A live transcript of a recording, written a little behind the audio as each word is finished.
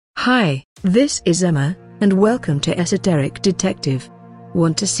Hi, this is Emma, and welcome to Esoteric Detective.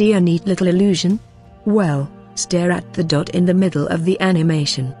 Want to see a neat little illusion? Well, stare at the dot in the middle of the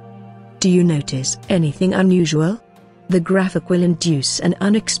animation. Do you notice anything unusual? The graphic will induce an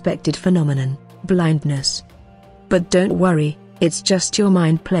unexpected phenomenon, blindness. But don't worry, it's just your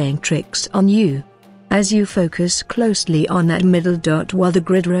mind playing tricks on you. As you focus closely on that middle dot while the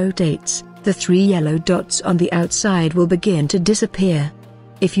grid rotates, the three yellow dots on the outside will begin to disappear.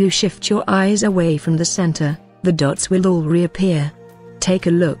 If you shift your eyes away from the center, the dots will all reappear. Take a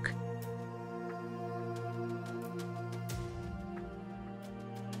look.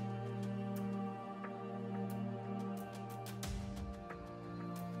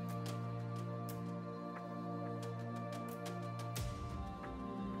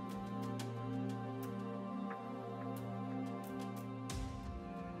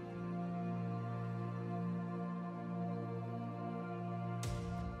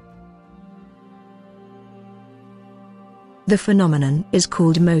 The phenomenon is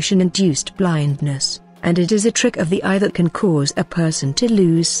called motion-induced blindness, and it is a trick of the eye that can cause a person to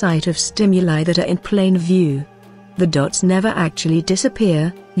lose sight of stimuli that are in plain view. The dots never actually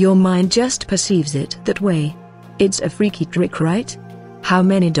disappear, your mind just perceives it that way. It's a freaky trick, right? How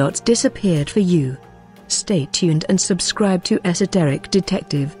many dots disappeared for you? Stay tuned and subscribe to Esoteric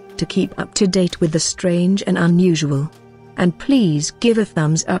Detective to keep up to date with the strange and unusual. And please give a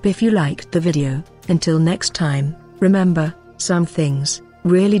thumbs up if you liked the video. Until next time, remember, some things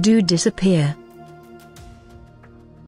really do disappear.